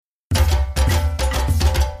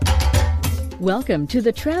Welcome to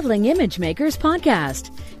the Traveling Image Makers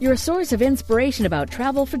podcast, your source of inspiration about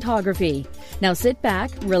travel photography. Now sit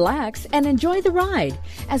back, relax, and enjoy the ride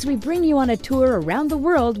as we bring you on a tour around the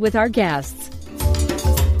world with our guests.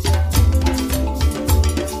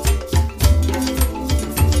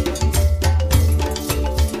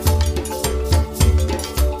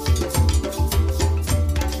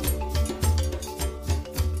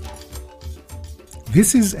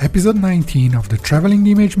 This is episode 19 of the Traveling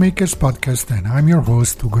Image Makers podcast, and I'm your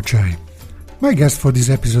host, Ugo Chai. My guest for this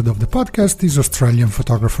episode of the podcast is Australian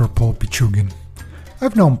photographer Paul Pichugin.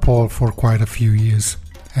 I've known Paul for quite a few years,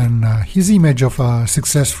 and his image of a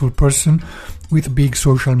successful person with a big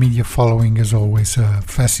social media following has always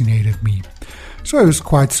fascinated me. So I was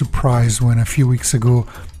quite surprised when a few weeks ago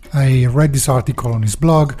I read this article on his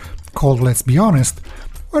blog called Let's Be Honest,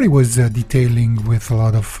 where he was detailing with a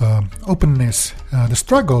lot of openness the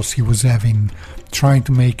struggles he was having trying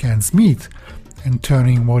to make ends meet and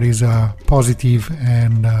turning what is a positive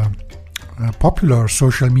and popular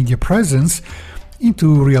social media presence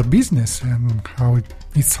into real business, and how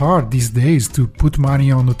it's hard these days to put money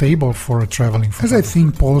on the table for a traveling photographer. As I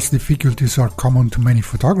think Paul's difficulties are common to many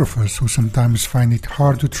photographers who sometimes find it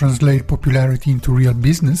hard to translate popularity into real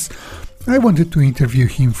business, I wanted to interview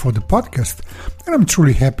him for the podcast, and I'm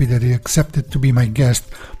truly happy that he accepted to be my guest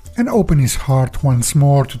and open his heart once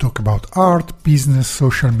more to talk about art, business,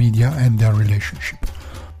 social media and their relationship.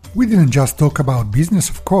 We didn't just talk about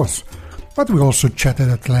business, of course, but we also chatted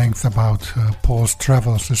at length about Paul's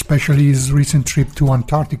travels, especially his recent trip to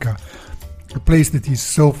Antarctica, a place that is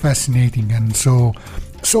so fascinating and so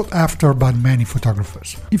sought after by many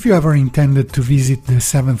photographers. If you ever intended to visit the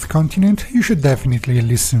seventh continent, you should definitely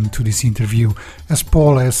listen to this interview, as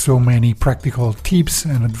Paul has so many practical tips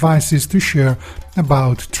and advices to share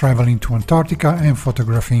about traveling to Antarctica and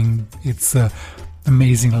photographing its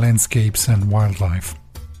amazing landscapes and wildlife.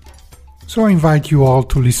 So I invite you all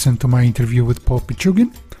to listen to my interview with Paul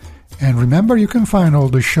Pichugin. And remember, you can find all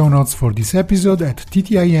the show notes for this episode at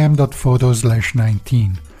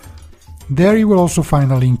ttim.photo/19. There you will also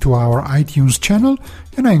find a link to our iTunes channel,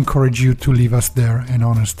 and I encourage you to leave us there an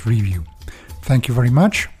honest review. Thank you very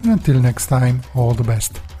much, and until next time, all the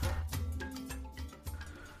best.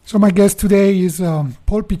 So my guest today is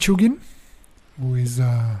Paul Pichugin, who is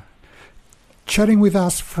chatting with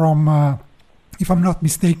us from, if I'm not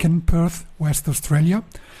mistaken, Perth, West Australia.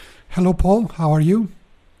 Hello Paul, how are you?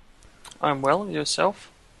 I'm well, yourself?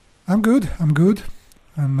 I'm good.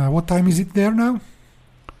 And what time is it there now?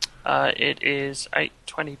 It is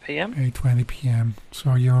 8:20 p.m. 8:20 p.m.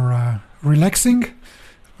 So you're relaxing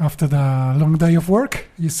after the long day of work?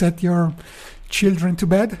 You set your children to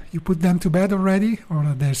bed? You put them to bed already? Or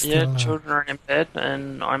are they still... Yeah, children are in bed,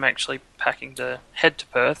 and I'm actually packing to head to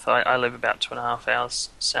Perth. I live about 2.5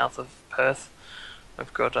 hours south of Perth.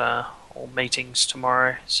 I've got all meetings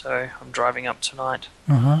tomorrow, so I'm driving up tonight.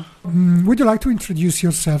 Would you like to introduce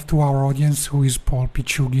yourself to our audience? Who is Paul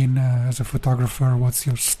Pichugin as a photographer? What's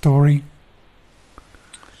your story?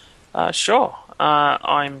 Sure.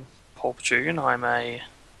 I'm Paul Pichugin. I'm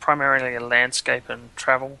primarily a landscape and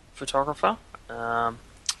travel photographer. I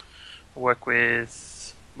work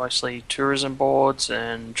with mostly tourism boards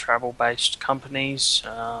and travel-based companies,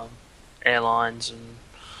 airlines, and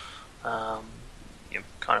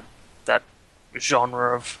kind of that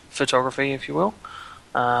genre of photography, if you will,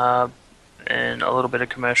 and a little bit of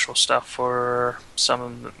commercial stuff for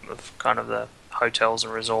some of kind of the hotels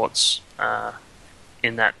and resorts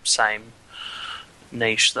in that same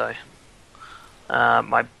niche, though.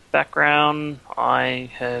 My background, I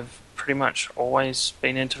have pretty much always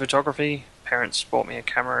been into photography. Parents bought me a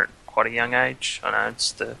camera at quite a young age. I know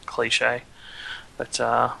it's the cliche, but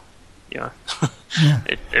yeah.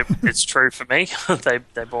 It's true for me.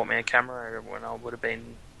 They bought me a camera when I would have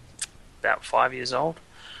been about 5 years old,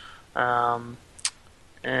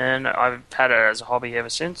 and I've had it as a hobby ever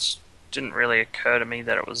since. Didn't really occur to me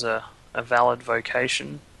that it was a valid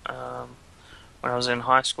vocation when I was in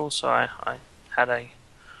high school, so I had a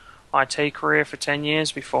IT career for 10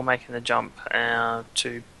 years before making the jump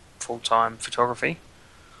to full-time photography,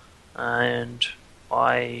 and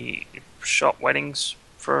I shot weddings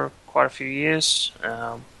for quite a few years,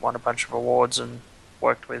 won a bunch of awards and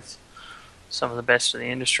worked with some of the best in the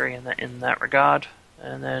industry in that regard,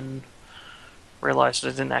 and then realized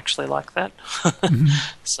I didn't actually like that. Mm-hmm.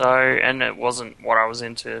 So, and it wasn't what I was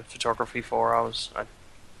into photography for. I was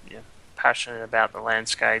passionate about the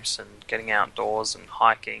landscapes and getting outdoors and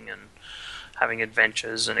hiking and having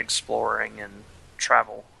adventures and exploring and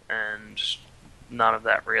travel, and none of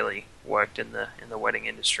that really worked in the wedding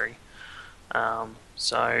industry.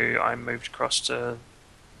 So I moved across to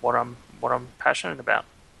what I'm passionate about.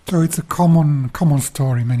 So it's a common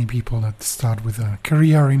story. Many people that start with a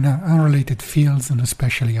career in unrelated fields, and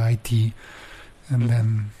especially IT, and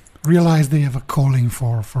then realize they have a calling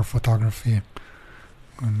for photography.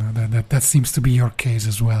 And that seems to be your case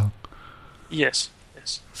as well. Yes.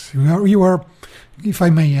 So you were, if I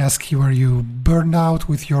may ask, were you burned out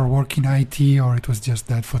with your work in IT, or it was just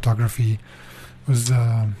that photography was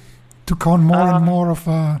took on more and more of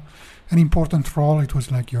an important role? It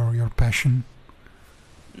was like your passion.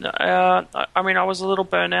 I mean, I was a little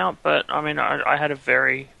burnt out, but I mean, I had a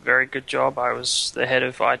very, very good job. I was the head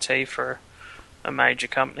of IT for a major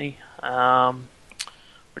company,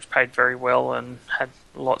 which paid very well and had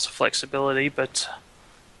lots of flexibility. But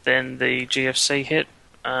then the GFC hit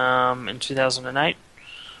in 2008,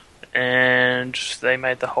 and they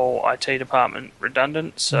made the whole IT department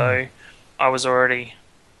redundant. So I was already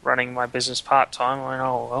running my business part-time. I went,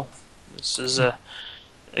 oh, well, this is a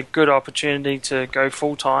good opportunity to go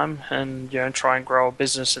full-time and try and grow a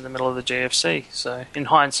business in the middle of the GFC. So in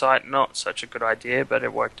hindsight, not such a good idea, but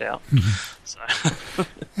it worked out. So.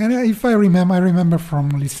 And if I remember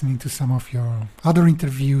from listening to some of your other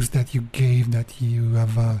interviews that you gave, that you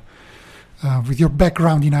have, with your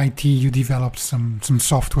background in IT, you developed some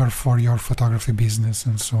software for your photography business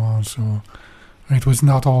and so on. So it was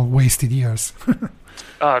not all wasted years.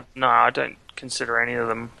 No, I don't consider any of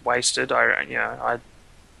them wasted. I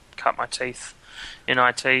cut my teeth in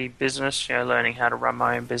IT business, learning how to run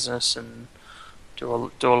my own business and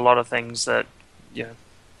do a lot of things that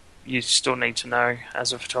you still need to know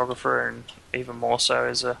as a photographer, and even more so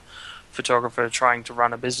as a photographer trying to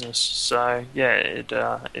run a business. So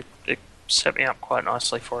it set me up quite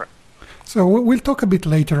nicely for it. So we'll talk a bit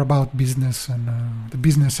later about business and the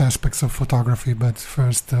business aspects of photography, but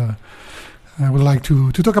first I would like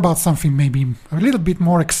to talk about something maybe a little bit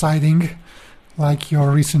more exciting, like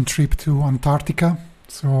your recent trip to Antarctica.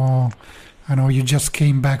 So I know you just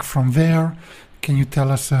came back from there. Can you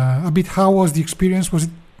tell us a bit, how was the experience? Was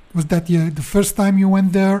that the first time you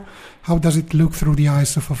went there? How does it look through the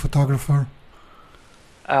eyes of a photographer?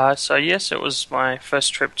 So yes, it was my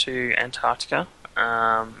first trip to Antarctica.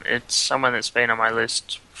 It's someone that's been on my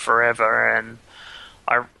list forever, and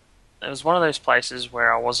it was one of those places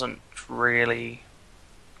where I wasn't really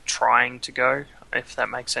trying to go, if that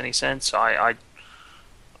makes any sense. I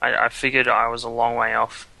figured I was a long way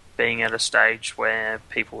off being at a stage where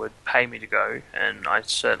people would pay me to go, and I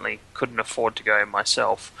certainly couldn't afford to go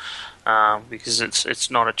myself, because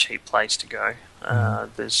it's not a cheap place to go.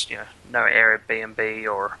 There's no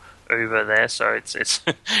Airbnb or Uber there, so it's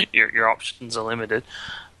your options are limited.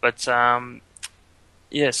 But so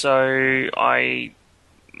I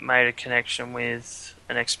made a connection with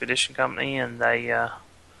an expedition company, and they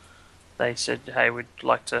said, hey, we'd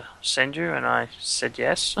like to send you, and I said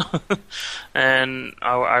yes. And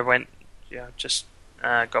I went,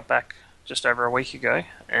 got back just over a week ago,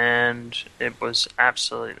 and it was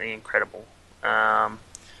absolutely incredible. I've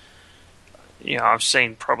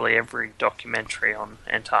seen probably every documentary on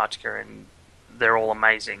Antarctica, and they're all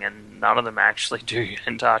amazing, and none of them actually do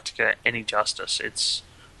Antarctica any justice. It's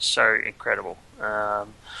so incredible.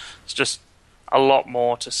 It's just a lot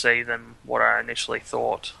more to see than what I initially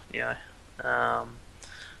thought.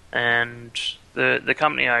 And the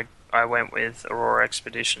company I went with, Aurora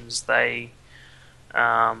Expeditions, they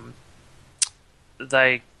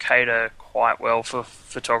cater quite well for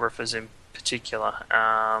photographers in particular,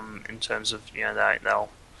 in terms of they'll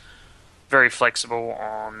very flexible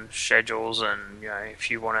on schedules, and if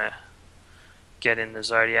you want to get in the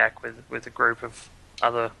Zodiac with a group of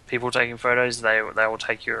other people taking photos, they will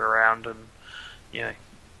take you around and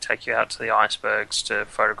take you out to the icebergs to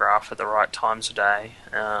photograph at the right times of day,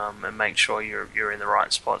 and make sure you're in the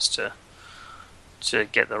right spots to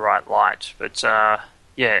get the right light. But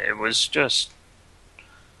it was just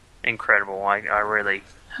incredible. I really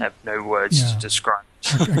have no words to describe it.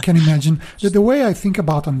 I can imagine. The way I think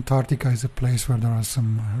about Antarctica is a place where there are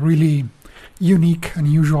some really unique,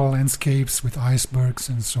 unusual landscapes with icebergs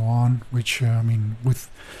and so on, which, with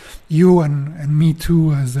you and me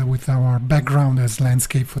too, as with our background as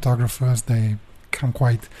landscape photographers, they come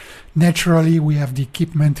quite naturally. We have the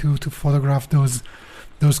equipment to photograph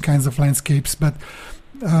those kinds of landscapes. But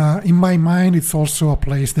in my mind, it's also a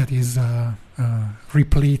place that is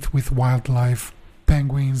replete with wildlife,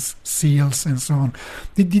 penguins, seals, and so on.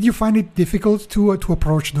 Did you find it difficult to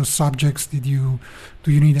approach those subjects? Do you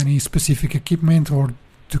need any specific equipment, or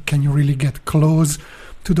can you really get close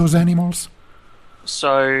to those animals?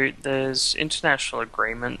 So there's international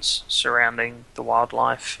agreements surrounding the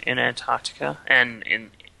wildlife in Antarctica, and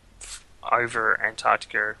over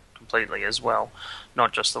Antarctica completely as well,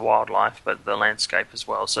 not just the wildlife, but the landscape as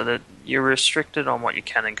well. So that you're restricted on what you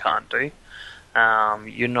can and can't do.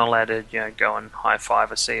 You're not allowed to, go and high five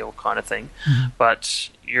a seal kind of thing, but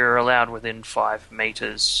you're allowed within 5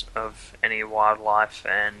 meters of any wildlife.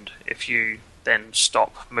 And if you then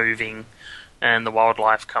stop moving, and the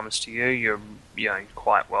wildlife comes to you, you're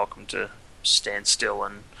quite welcome to stand still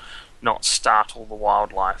and not startle the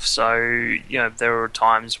wildlife. So there were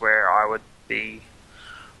times where I would be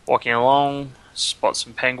walking along, spot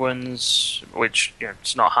some penguins, which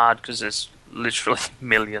it's not hard because there's literally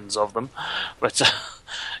millions of them, but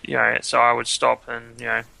so I would stop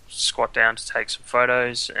and squat down to take some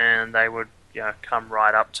photos, and they would come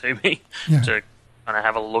right up to me to kind of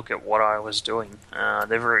have a look at what I was doing.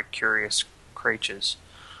 They're very curious creatures.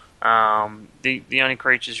 The only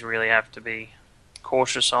creatures you really have to be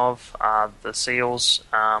cautious of are the seals.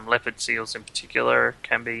 Leopard seals in particular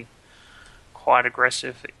can be quite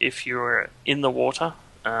aggressive if you're in the water.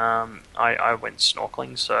 I went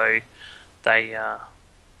snorkeling, so they're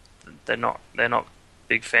not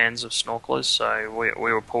big fans of snorkelers, so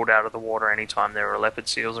we were pulled out of the water anytime there were leopard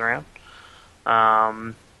seals around.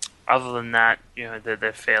 Other than that,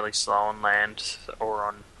 they're fairly slow on land or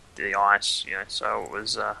on the ice, so it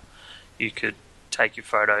was you could take your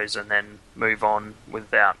photos and then move on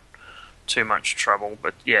without too much trouble.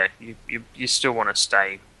 But you still want to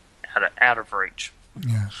stay out of reach.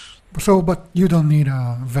 Yeah. So, but you don't need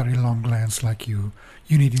a very long lens like you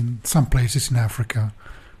need in some places in Africa.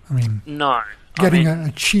 I mean, no. Getting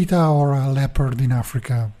a cheetah or a leopard in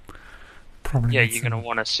Africa probably. Yeah, you're going to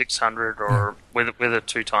want a 600 or with a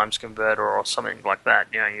 2x converter or something like that.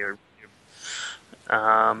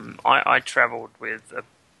 I travelled with a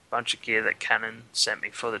bunch of gear that Canon sent me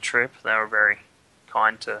for the trip. They were very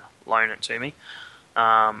kind to loan it to me.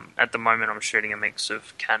 At the moment, I'm shooting a mix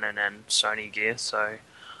of Canon and Sony gear, so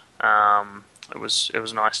it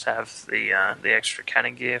was nice to have the extra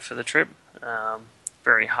Canon gear for the trip.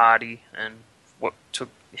 Very hardy and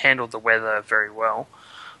handled the weather very well.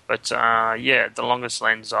 But the longest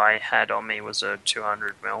lens I had on me was a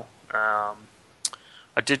 200mm.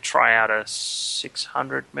 I did try out a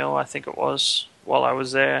 600mm, I think it was, while I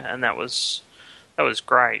was there, and that was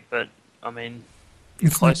great. But I mean,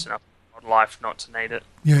 it's close enough to wildlife not to need it.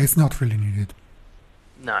 Yeah, it's not really needed.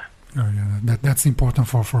 No. Oh, yeah, that's important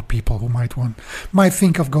for people who might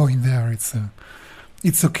think of going there. It's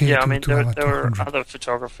okay. Yeah, to, I mean, to have there were 200. other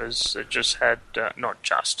photographers that just had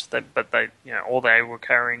but they all they were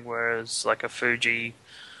carrying was like a Fuji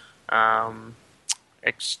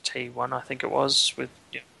XT1, I think it was, with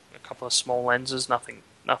a couple of small lenses, nothing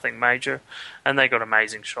major, and they got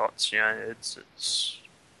amazing shots. It's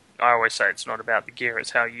I always say it's not about the gear,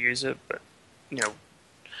 it's how you use it, but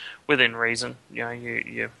within reason.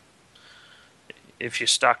 You if you're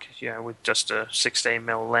stuck, with just a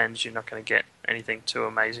 16mm lens, you're not going to get anything too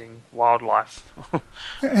amazing wildlife.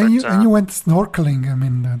 And you went snorkeling. I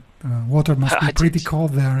mean, the water must be pretty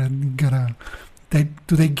cold there, and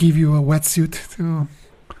do they give you a wetsuit too?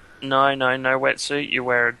 No wetsuit. You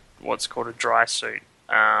wear what's called a dry suit.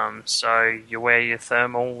 So you wear your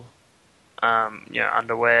thermal,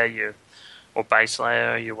 underwear, or base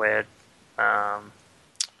layer. You wear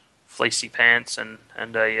fleecy pants and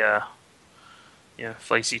a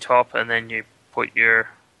fleecy top, and then you put your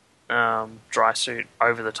dry suit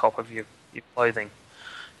over the top of your clothing,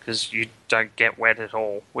 because you don't get wet at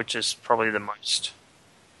all, which is probably the most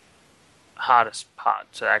hardest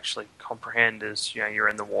part to actually comprehend. Is you're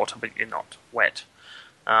in the water but you're not wet,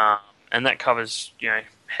 and that covers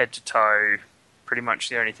head to toe. Pretty much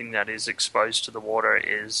the only thing that is exposed to the water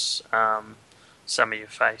is some of your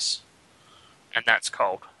face. And that's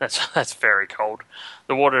cold. That's very cold.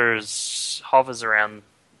 The water hovers around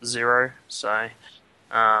 0, so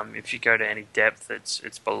if you go to any depth, it's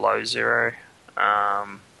below 0.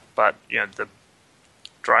 But the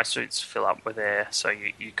dry suits fill up with air, so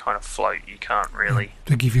you kind of float. You can't really.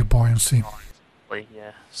 To give you buoyancy.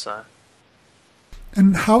 Yeah. So.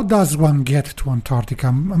 And how does one get to Antarctica?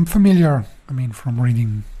 I'm familiar. I mean, from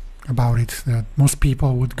reading about it, that most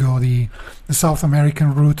people would go the South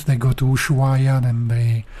American route. They go to Ushuaia, then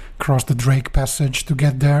they cross the Drake Passage to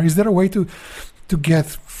get there. Is there a way to get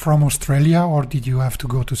from Australia, or did you have to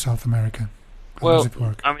go to South America? How does it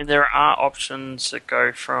work? I mean, there are options that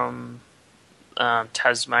go from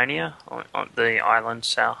Tasmania on the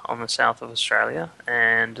island on the south of Australia,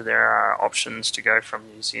 and there are options to go from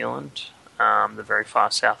New Zealand, the very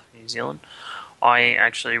far south of New Zealand. I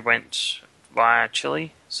actually went via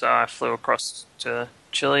Chile. So I flew across to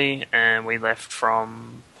Chile, and we left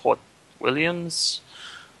from Port Williams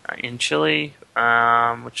in Chile,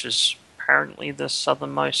 which is apparently the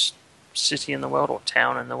southernmost city in the world, or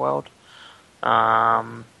town in the world.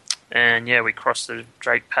 And yeah, we crossed the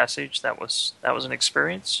Drake Passage. That was an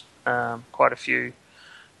experience. Quite a few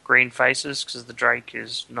green faces, because the Drake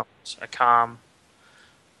is not a calm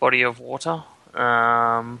body of water.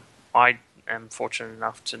 I am fortunate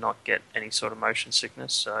enough to not get any sort of motion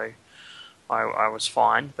sickness, so I was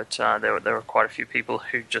fine. But there were quite a few people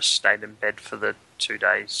who just stayed in bed for the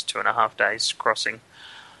 2.5 days crossing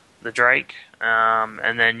the Drake.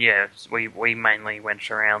 And then yeah, we mainly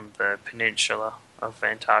went around the peninsula of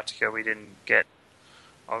Antarctica. We didn't get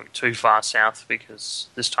too far south, because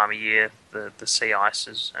this time of year the sea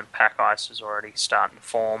ices and pack ice is already starting to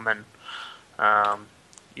form, and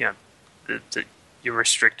you're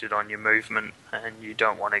restricted on your movement, and you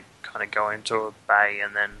don't want to kind of go into a bay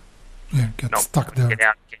and then get stuck there. Get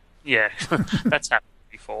out again. Yeah, that's happened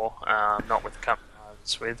before. Not with the company I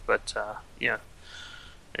was with, but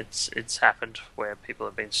it's happened where people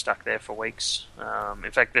have been stuck there for weeks.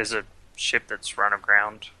 In fact, there's a ship that's run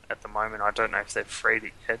aground at the moment. I don't know if they've freed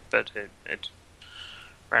it yet, but it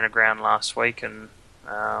ran aground last week, and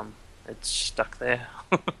it's stuck there.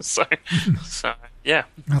 so yeah,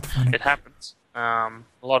 not funny. It happens. A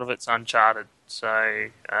lot of it's uncharted, so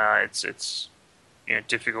it's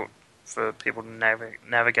difficult for people to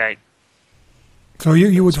navigate. So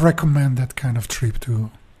you would recommend that kind of trip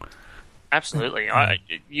to? Absolutely.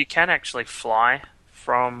 You can actually fly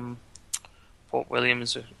from Port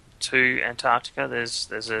Williams to Antarctica.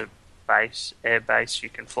 There's a air base you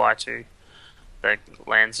can fly to that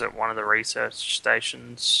lands at one of the research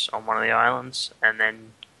stations on one of the islands, and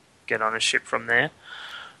then get on a ship from there.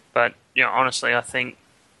 But honestly, I think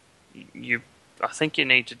you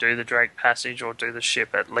need to do the Drake Passage, or do the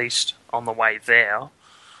ship at least on the way there,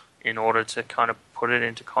 in order to kind of put it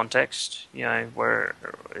into context. Where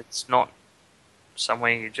it's not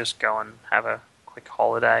somewhere you just go and have a quick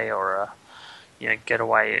holiday or a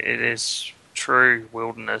getaway. It is true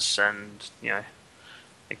wilderness, and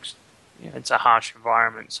it's a harsh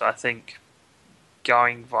environment. So I think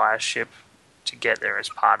going via ship to get there is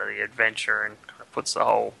part of the adventure, and kind of puts the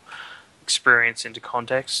whole experience into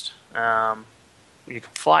context. You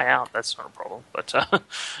can fly out; that's not a problem. But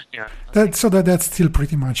that's still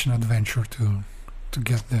pretty much an adventure to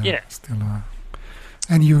get there. Yeah. Still,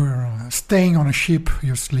 and you're staying on a ship.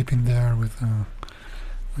 You're sleeping there with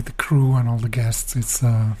the crew and all the guests. It's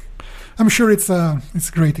I'm sure it's a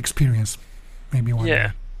great experience. Maybe one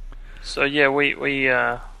day. So yeah,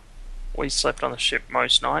 we slept on the ship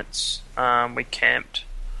most nights. We camped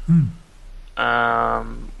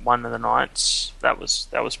one of the nights. That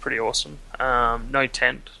was pretty awesome. No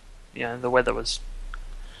tent. The weather was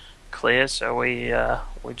clear, so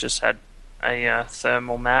we just had a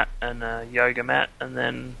thermal mat and a yoga mat, and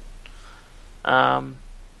then a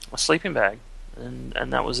sleeping bag, and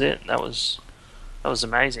that was it. That was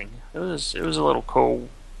amazing. It was a little cool,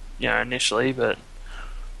 initially, but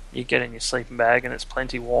you get in your sleeping bag and it's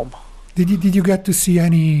plenty warm. Did you get to see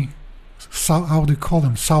any, how do you call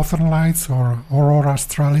them, Southern Lights or Aurora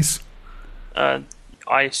Australis?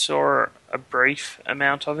 I saw a brief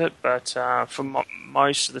amount of it, but for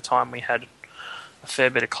most of the time we had a fair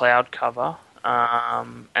bit of cloud cover,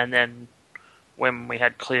 and then when we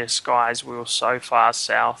had clear skies, we were so far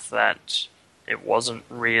south that it wasn't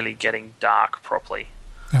really getting dark properly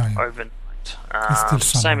overnight. It's still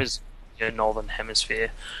summer. Same as northern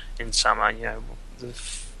hemisphere in summer.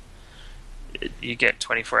 You get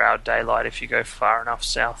 24-hour daylight if you go far enough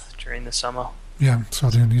south during the summer. Yeah,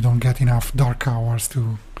 so then you don't get enough dark hours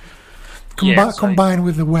to combine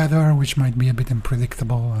with the weather, which might be a bit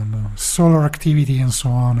unpredictable, and solar activity and so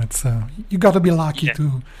on. It's you got to be lucky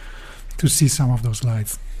to see some of those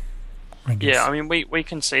lights. Yeah, I mean, we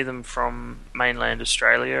can see them from mainland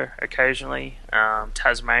Australia occasionally.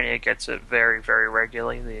 Tasmania gets it very, very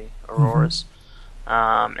regularly, the auroras.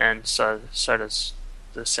 And so does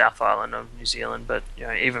the South Island of New Zealand. But,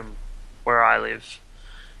 even where I live,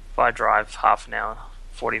 if I drive half an hour,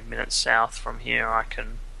 40 minutes south from here, I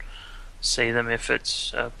can see them if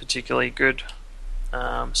it's a particularly good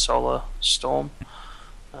solar storm.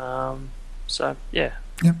 So, yeah.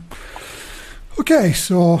 Yeah. Okay,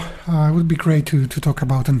 so it would be great to talk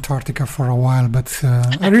about Antarctica for a while, but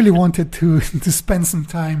I really wanted to spend some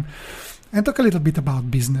time and talk a little bit about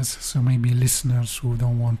business. So maybe listeners who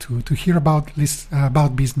don't want to hear about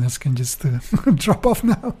business can just drop off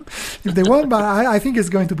now if they want. But I think it's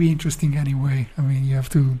going to be interesting anyway. I mean, you have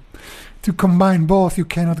to combine both. You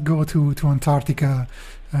cannot go to Antarctica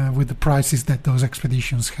with the prices that those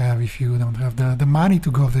expeditions have if you don't have the money to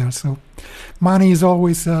go there. So money is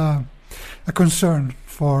always a concern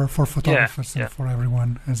for photographers and for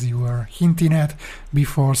everyone, as you were hinting at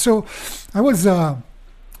before. So I was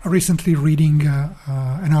recently reading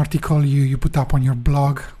an article you put up on your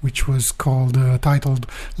blog, which was titled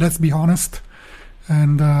 "Let's Be Honest,"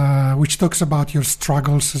 and which talks about your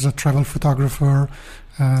struggles as a travel photographer,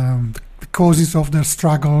 the causes of their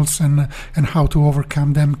struggles, and how to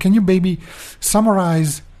overcome them. Can you maybe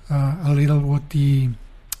summarize a little what the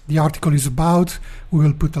article is about? We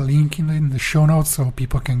will put a link in the show notes so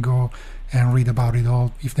people can go and read about it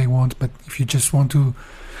all if they want. But if you just want to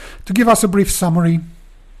give us a brief summary.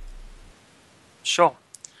 Sure.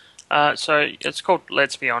 So it's called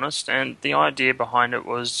Let's Be Honest, and the idea behind it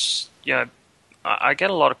was, I get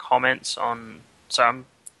a lot of comments on.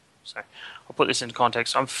 I'll put this into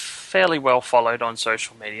context. I'm fairly well followed on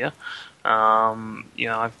social media.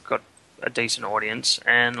 I've got a decent audience,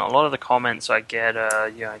 and a lot of the comments I get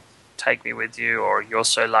are, take me with you, or you're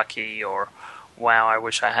so lucky, or wow, I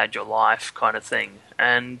wish I had your life, kind of thing.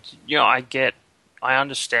 And I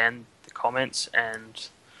understand the comments and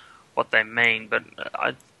what they mean, but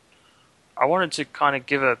I wanted to kind of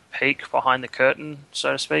give a peek behind the curtain,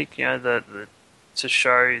 so to speak. To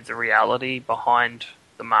show the reality behind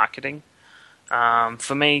the marketing.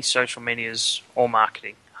 For me, social media is all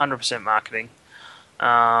marketing, 100% marketing.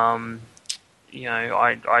 I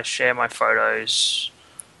share my photos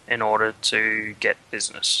in order to get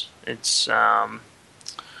business. It's and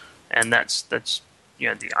that's the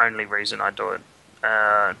only reason I do it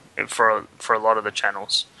for a lot of the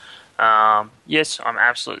channels. Yes, I'm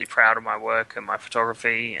absolutely proud of my work and my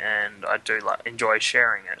photography, and I do enjoy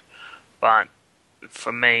sharing it. But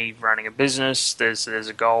for me, running a business, there's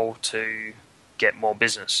a goal to get more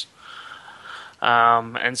business.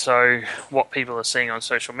 And so what people are seeing on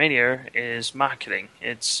social media is marketing.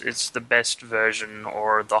 It's the best version,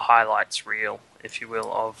 or the highlights reel, if you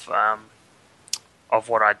will, of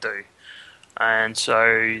what I do. And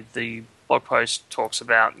so the blog post talks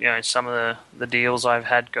about some of the deals I've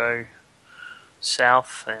had go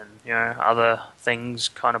south, and other things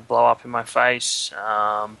kind of blow up in my face.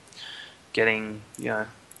 Getting the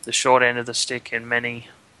short end of the stick in many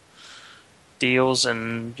deals,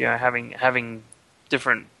 and having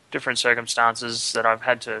different circumstances that I've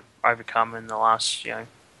had to overcome in the last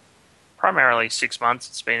primarily 6 months.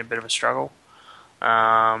 It's been a bit of a struggle.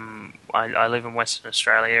 I live in Western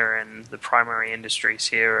Australia, and the primary industries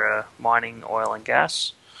here are mining, oil and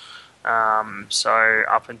gas. So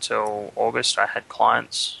up until August I had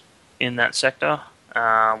clients in that sector.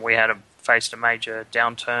 We faced a major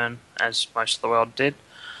downturn, as most of the world did,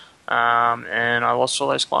 and I lost all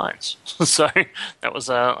those clients. So that was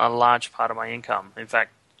a large part of my income. In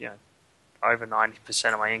fact, over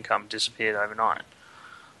 90% of my income disappeared overnight.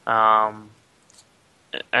 And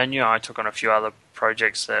I took on a few other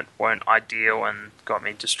projects that weren't ideal and got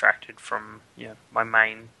me distracted from my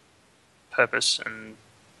main purpose, and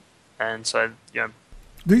so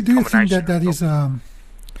Do you think that is a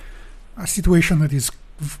situation that is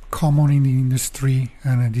common in the industry,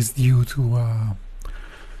 and it is due to a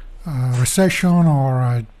recession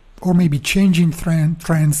or maybe changing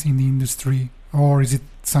trends in the industry, or is it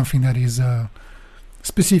something that is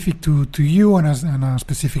specific to you and a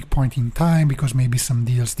specific point in time because maybe some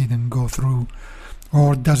deals didn't go through,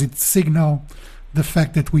 or does it signal the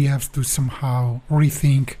fact that we have to somehow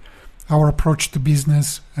rethink our approach to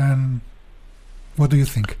business? And what do you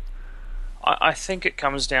think? I think it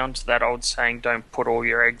comes down to that old saying, don't put all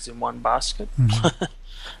your eggs in one basket. Mm-hmm.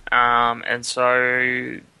 And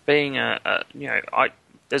so being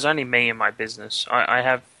there's only me in my business. I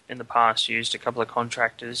have in the past used a couple of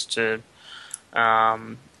contractors to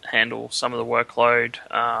handle some of the workload,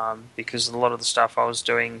 because a lot of the stuff I was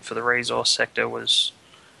doing for the resource sector was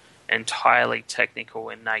entirely technical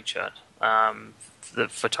in nature, the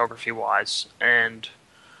photography-wise, and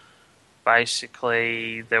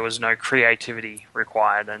basically there was no creativity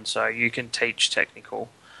required. And so you can teach technical,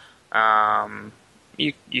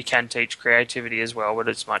 you can teach creativity as well, but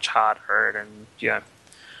it's much harder, and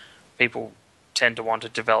people tend to want to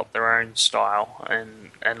develop their own style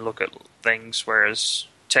and look at things, whereas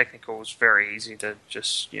technical is very easy to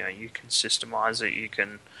just you can systemize it, you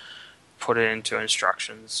can put it into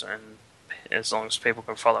instructions, and as long as people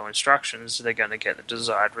can follow instructions, they're going to get the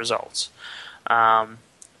desired results.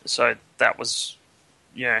 So that was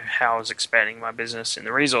how I was expanding my business in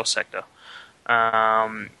the resource sector,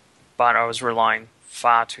 but I was relying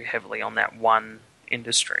far too heavily on that one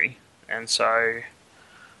industry, and so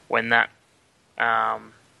when that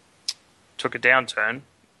took a downturn,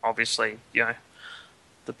 obviously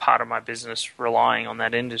the part of my business relying on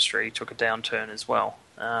that industry took a downturn as well,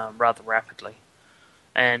 rather rapidly.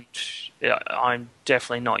 And I'm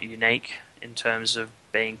definitely not unique in terms of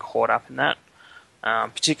being caught up in that.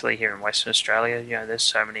 Particularly here in Western Australia, there's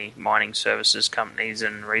so many mining services companies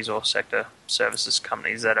and resource sector services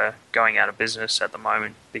companies that are going out of business at the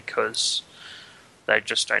moment because they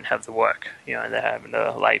just don't have the work. They're having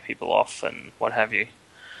to lay people off and what have you.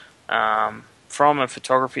 From a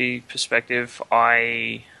photography perspective,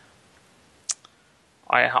 I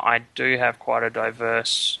do have quite a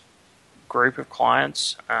diverse group of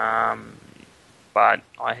clients, but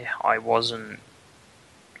I wasn't,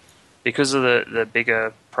 because of the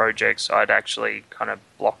bigger projects. I'd actually kind of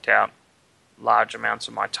blocked out large amounts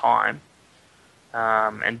of my time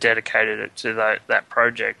and dedicated it to that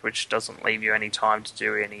project, which doesn't leave you any time to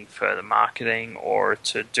do any further marketing or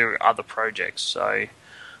to do other projects. So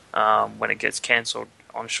when it gets cancelled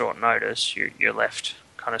on short notice, you're left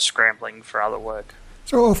kind of scrambling for other work.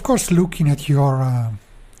 So, of course, looking at your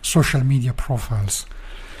social media profiles,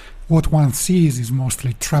 what one sees is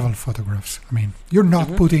mostly travel photographs. I mean, you're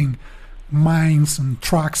not putting mines and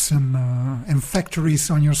trucks and factories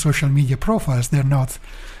on your social media profiles. They're not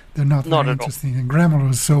very interesting and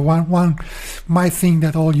glamorous. So one might think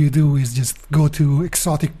that all you do is just go to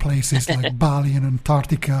exotic places like Bali and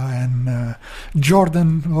Antarctica and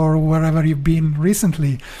Jordan or wherever you've been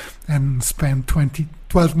recently, and spend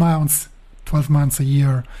 12 months a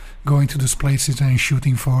year going to those places and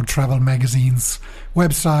shooting for travel magazines,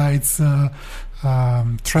 websites,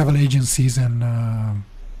 travel agencies, and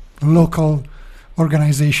local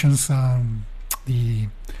organizations, the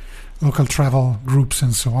local travel groups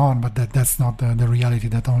and so on. But that's not the reality.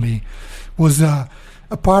 That only was a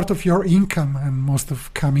part of your income, and most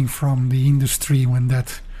of coming from the industry. When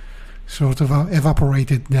that sort of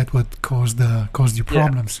evaporated, that would caused you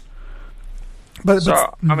problems.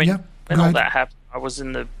 When all that happened, I was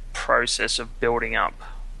in the process of building up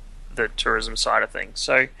the tourism side of things.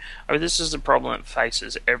 So this is the problem that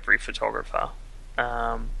faces every photographer,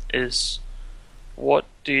 is what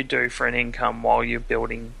do you do for an income while you're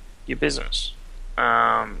building your business?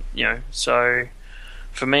 So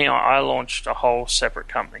for me, I launched a whole separate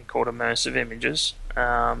company called Immersive Images,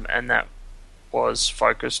 and that was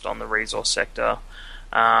focused on the resource sector,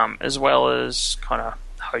 as well as kind of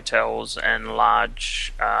hotels and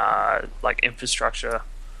large like infrastructure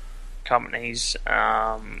companies,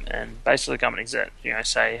 and basically companies that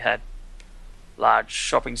say had large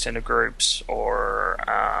shopping center groups or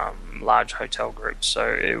large hotel groups.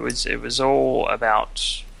 So it was all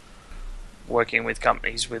about working with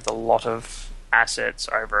companies with a lot of assets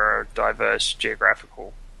over a diverse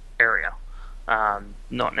geographical area,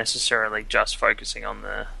 not necessarily just focusing on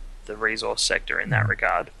the resource sector in that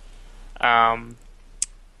regard. I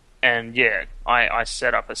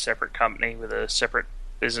set up a separate company with a separate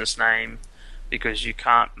business name because you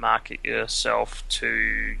can't market yourself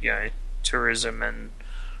to tourism and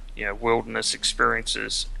wilderness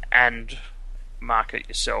experiences and market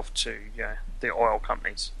yourself to the oil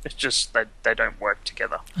companies. It's just they don't work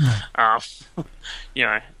together. So you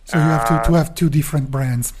have to have two different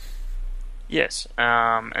brands. Yes,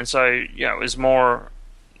 and so it was more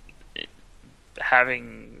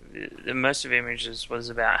having Immersive Images was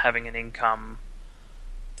about having an income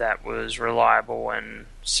that was reliable and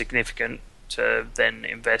significant to then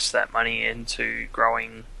invest that money into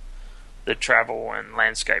growing the travel and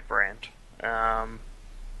landscape brand.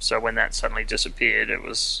 So when that suddenly disappeared, it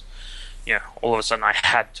was, all of a sudden I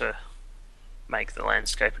had to make the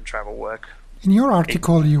landscape and travel work. In your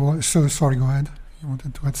article, sorry, go ahead. You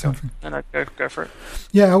wanted to add something? No, go for it.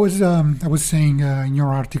 Yeah, I was saying in your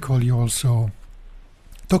article you also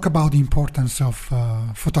talk about the importance of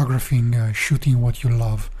photographing, shooting what you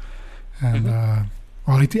love, and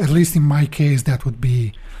at least in my case, that would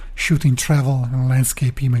be shooting travel and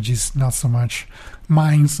landscape images, not so much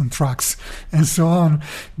mines and trucks and so on.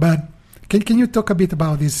 But can you talk a bit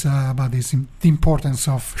about this, the importance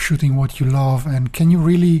of shooting what you love, and can you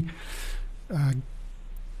really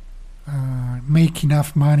make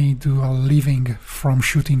enough money, do a living from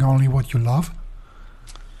shooting only what you love?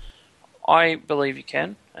 I believe you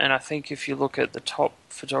can, and I think if you look at the top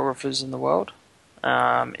photographers in the world,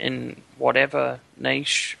 in whatever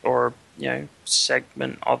niche or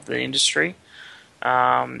segment of the industry,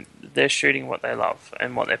 they're shooting what they love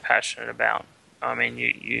and what they're passionate about. I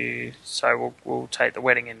mean, so we'll take the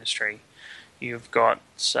wedding industry. You've got,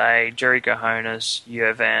 say, Jerry Cojones,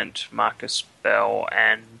 Yervant, Marcus Bell,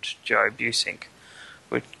 and Joe Busink,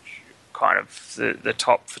 which kind of the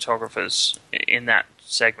top photographers in that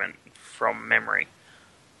segment from memory,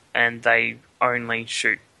 and they only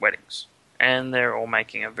shoot weddings, and they're all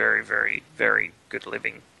making a very, very, very good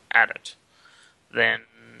living at it. Then,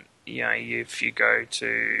 if you go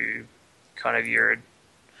to kind of your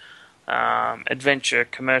adventure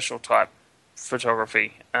commercial type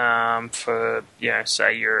photography for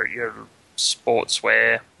say your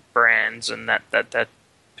sportswear brands and that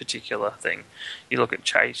particular thing. You look at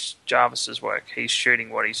Chase Jarvis's work. He's shooting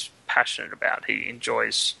what he's passionate about. He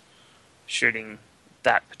enjoys shooting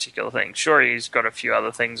that particular thing. Sure, he's got a few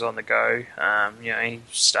other things on the go. He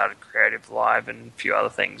started Creative Live and a few other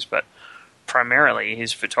things, but primarily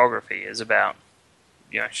his photography is about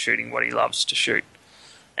shooting what he loves to shoot,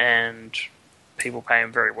 and people pay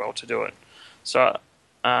him very well to do it. So,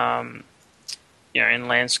 in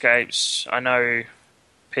landscapes, I know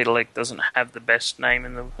Peter Lik doesn't have the best name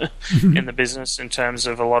in the in the business in terms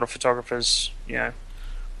of a lot of photographers,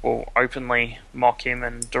 will openly mock him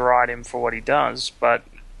and deride him for what he does, but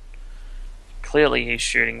clearly he's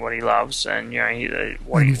shooting what he loves, and he's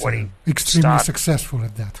extremely successful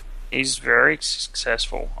at that. He's very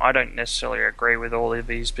successful. I don't necessarily agree with all of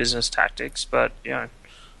his business tactics, but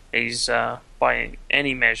he's by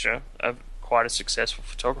any measure quite a successful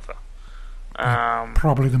photographer.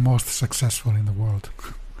 Probably the most successful in the world.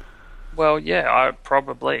 Well, yeah,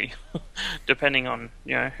 probably, depending on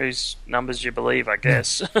whose numbers you believe, I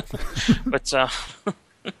guess. But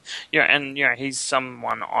and he's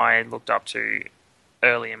someone I looked up to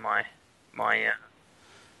early in my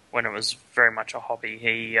when it was very much a hobby.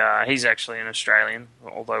 He's actually an Australian,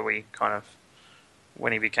 although we kind of,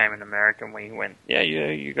 when he became an American, we went,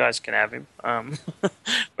 you guys can have him.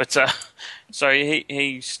 But so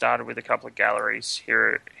he started with a couple of galleries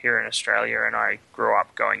here in Australia, and I grew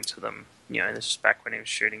up going to them. This is back when he was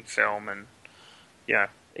shooting film, and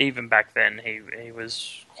even back then he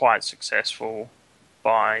was quite successful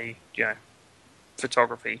by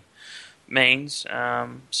photography means.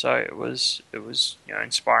 So it was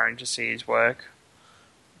inspiring to see his work.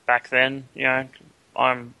 Back then,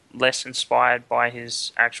 I'm less inspired by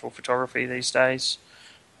his actual photography these days.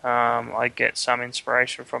 I get some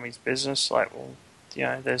inspiration from his business.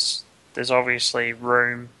 There's obviously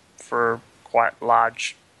room for quite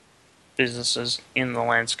large businesses in the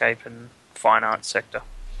landscape and fine art sector.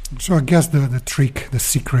 So I guess the trick, the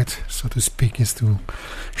secret, so to speak, is to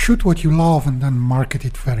shoot what you love and then market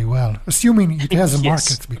it very well, assuming it has a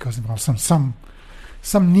market, because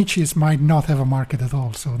some niches might not have a market at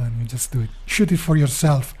all. So then you just do it, shoot it for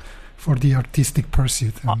yourself, for the artistic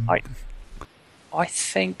pursuit. I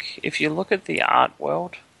think if you look at the art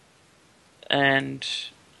world, and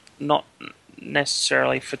not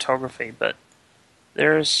necessarily photography, but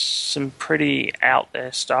there is some pretty out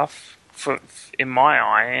there stuff, in my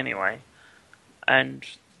eye anyway, and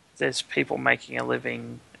there's people making a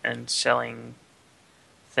living and selling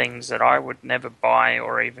things that I would never buy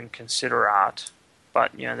or even consider art,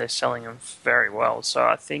 but they're selling them very well. So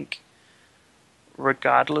I think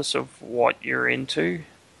regardless of what you're into,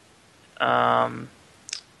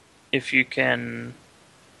 if you can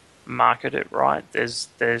market it right,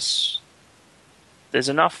 there's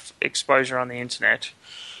enough exposure on the internet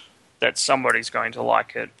that somebody's going to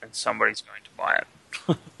like it and somebody's going to buy it.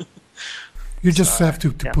 You just have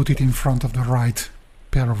to put it in front of the right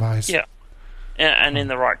pair of eyes. Yeah, and in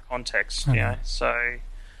the right context. So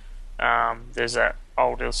there's that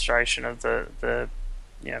old illustration of the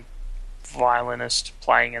violinist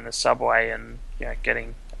playing in the subway and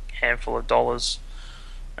getting a handful of dollars.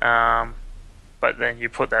 But then you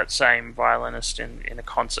put that same violinist in a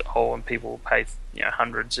concert hall and people will pay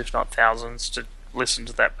hundreds, if not thousands, to listen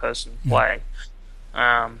to that person play.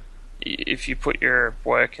 If you put your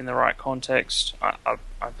work in the right context, I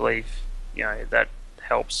believe that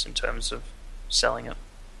helps in terms of selling it.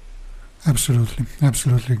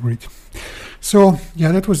 Absolutely agreed. So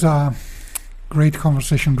that was a great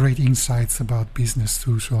conversation, great insights about business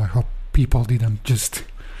too. So I hope people didn't just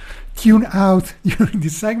tune out during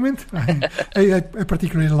this segment. I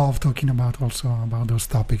particularly love talking about those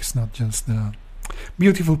topics, not just the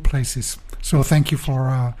beautiful places. So thank you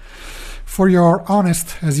for your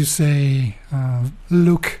honest, as you say,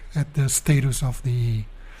 look at the status of the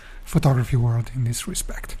photography world in this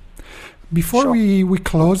respect. Before we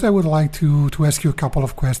close, I would like to ask you a couple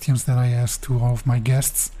of questions that I asked to all of my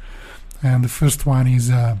guests. And the first one is,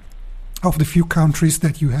 of the few countries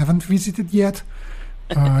that you haven't visited yet,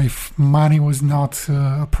 if money was not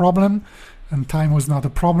a problem and time was not a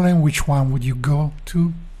problem, which one would you go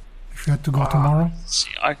to if you had to go tomorrow?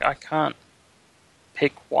 See, I can't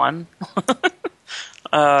pick one.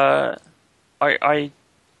 I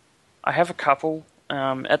have a couple.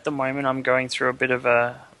 At the moment, I'm going through a bit of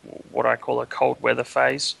what I call a cold weather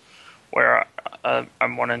phase, where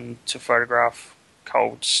I'm wanting to photograph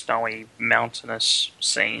cold, snowy, mountainous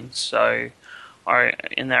scenes. So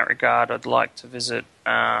in that regard, I'd like to visit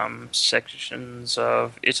sections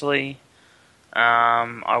of Italy.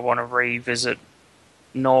 I want to revisit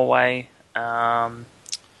Norway, and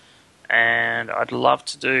I'd love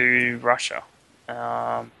to do Russia,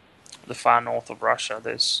 the far north of Russia.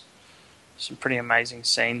 There's some pretty amazing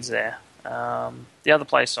scenes there. The other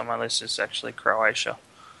place on my list is actually Croatia.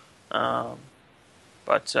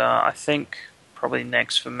 But I think probably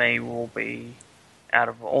next for me will be, out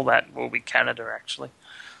of all that, will be Canada, actually.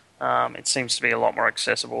 It seems to be a lot more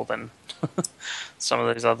accessible than some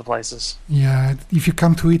of those other places. Yeah, if you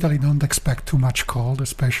come to Italy, don't expect too much cold,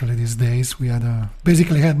 especially these days. We had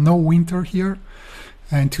basically had no winter here,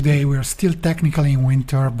 and today we're still technically in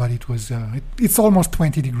winter, but it was it's almost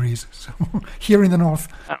 20 degrees. So here in the north,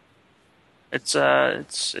 it's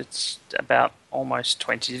about almost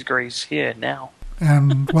 20 degrees here now.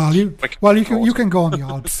 And you can go on the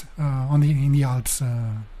Alps in the Alps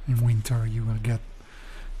in winter. You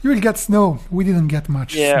will get snow. We didn't get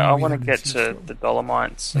much. Yeah, snow I want to get to the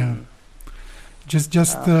Dolomites. Yeah. And,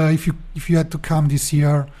 if you had to come this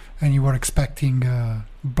year and you were expecting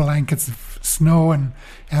blankets of snow and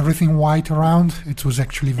everything white around, it was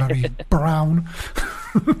actually very brown.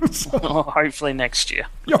 So, hopefully next year.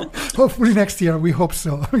 Yeah, hopefully next year. We hope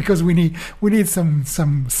so, because we need some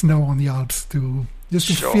snow on the Alps to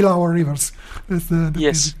fill our rivers. That's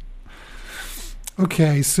yes.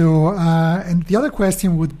 Okay, so and the other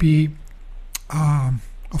question would be,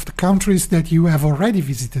 of the countries that you have already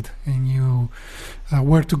visited, and you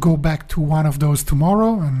were to go back to one of those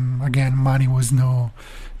tomorrow, and again, money was no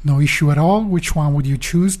issue at all, which one would you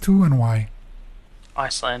choose to, and why?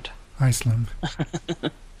 Iceland.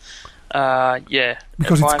 Yeah.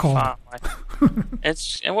 Because it's cold.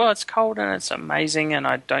 It's cold and it's amazing, and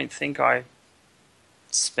I don't think I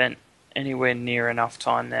spent anywhere near enough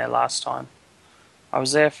time there last time. I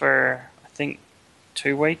was there for, I think,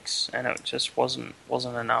 2 weeks, and it just wasn't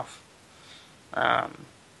enough. I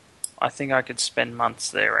think I could spend months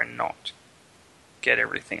there and not get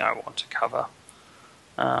everything I want to cover.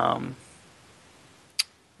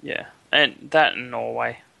 Yeah, and that in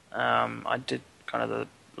Norway. I did kind of the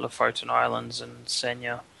Lofoten Islands and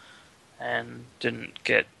Senja, and didn't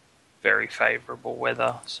get very favourable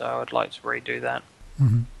weather, so I'd like to redo that.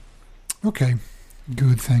 Mm-hmm. Okay,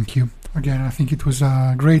 good, thank you. Again, I think it was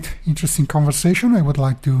a great, interesting conversation. I would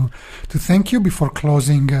like to thank you. Before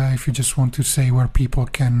closing, if you just want to say where people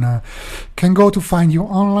can go to find you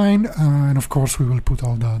online, and of course we will put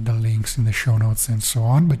all the links in the show notes and so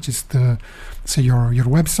on, but just say your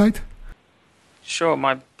website. Sure,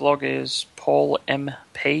 my blog is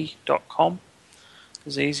paulmp.com.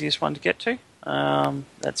 Is the easiest one to get to.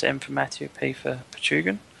 That's M for Matthew, P for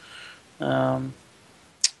Pichugan.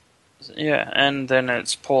 Yeah, and then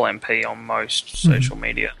it's Paul MP on most social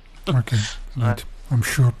media. Okay, good. I'm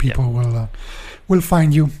sure people will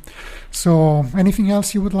find you. So, anything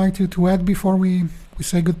else you would like to add before we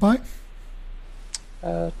say goodbye?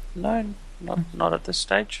 No, not at this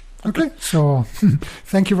stage. Okay, so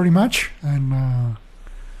thank you very much, and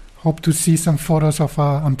hope to see some photos of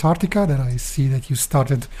Antarctica that I see that you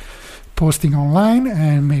started posting online,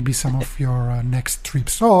 and maybe some of your next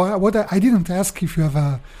trips. Oh, what I didn't ask if you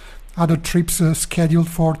have other trips scheduled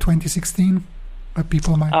for 2016 that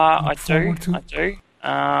people might look forward to. I do.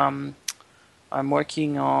 I'm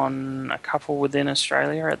working on a couple within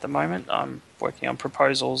Australia at the moment. I'm working on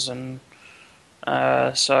proposals, and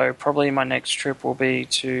so probably my next trip will be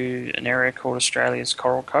to an area called Australia's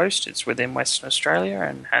Coral Coast. It's within Western Australia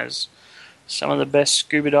and has some of the best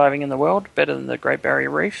scuba diving in the world, better than the Great Barrier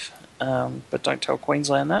Reef. But don't tell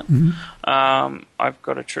Queensland that. Mm-hmm. I've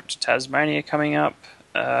got a trip to Tasmania coming up.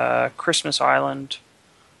 Christmas Island,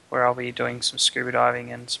 where I'll be doing some scuba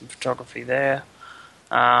diving and some photography there,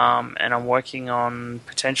 and I'm working on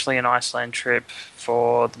potentially an Iceland trip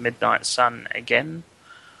for the Midnight Sun again,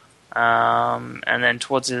 and then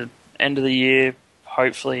towards the end of the year,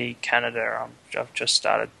 hopefully Canada. I've just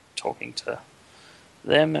started talking to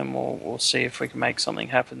them, and we'll see if we can make something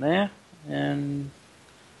happen there. And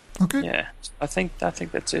okay, yeah, I think that's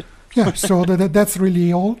it. Yeah, so that's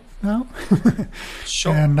really all now.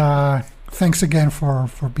 Sure. And thanks again for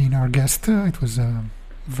being our guest. It was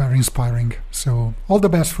very inspiring. So all the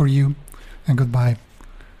best for you, and goodbye.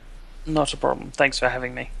 Not a problem. Thanks for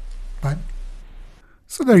having me. Bye.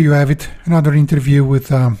 So there you have it. Another interview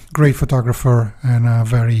with a great photographer and a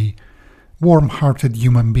very warm-hearted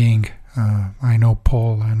human being. I know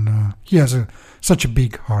Paul, and he has such a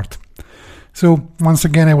big heart. So once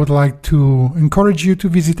again, I would like to encourage you to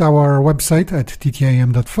visit our website at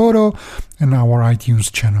ttam.photo and our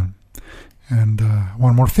iTunes channel. And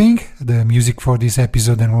one more thing, the music for this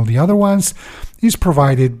episode and all the other ones is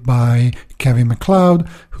provided by Kevin MacLeod,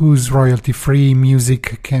 whose royalty-free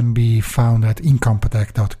music can be found at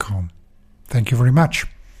incompetech.com. Thank you very much.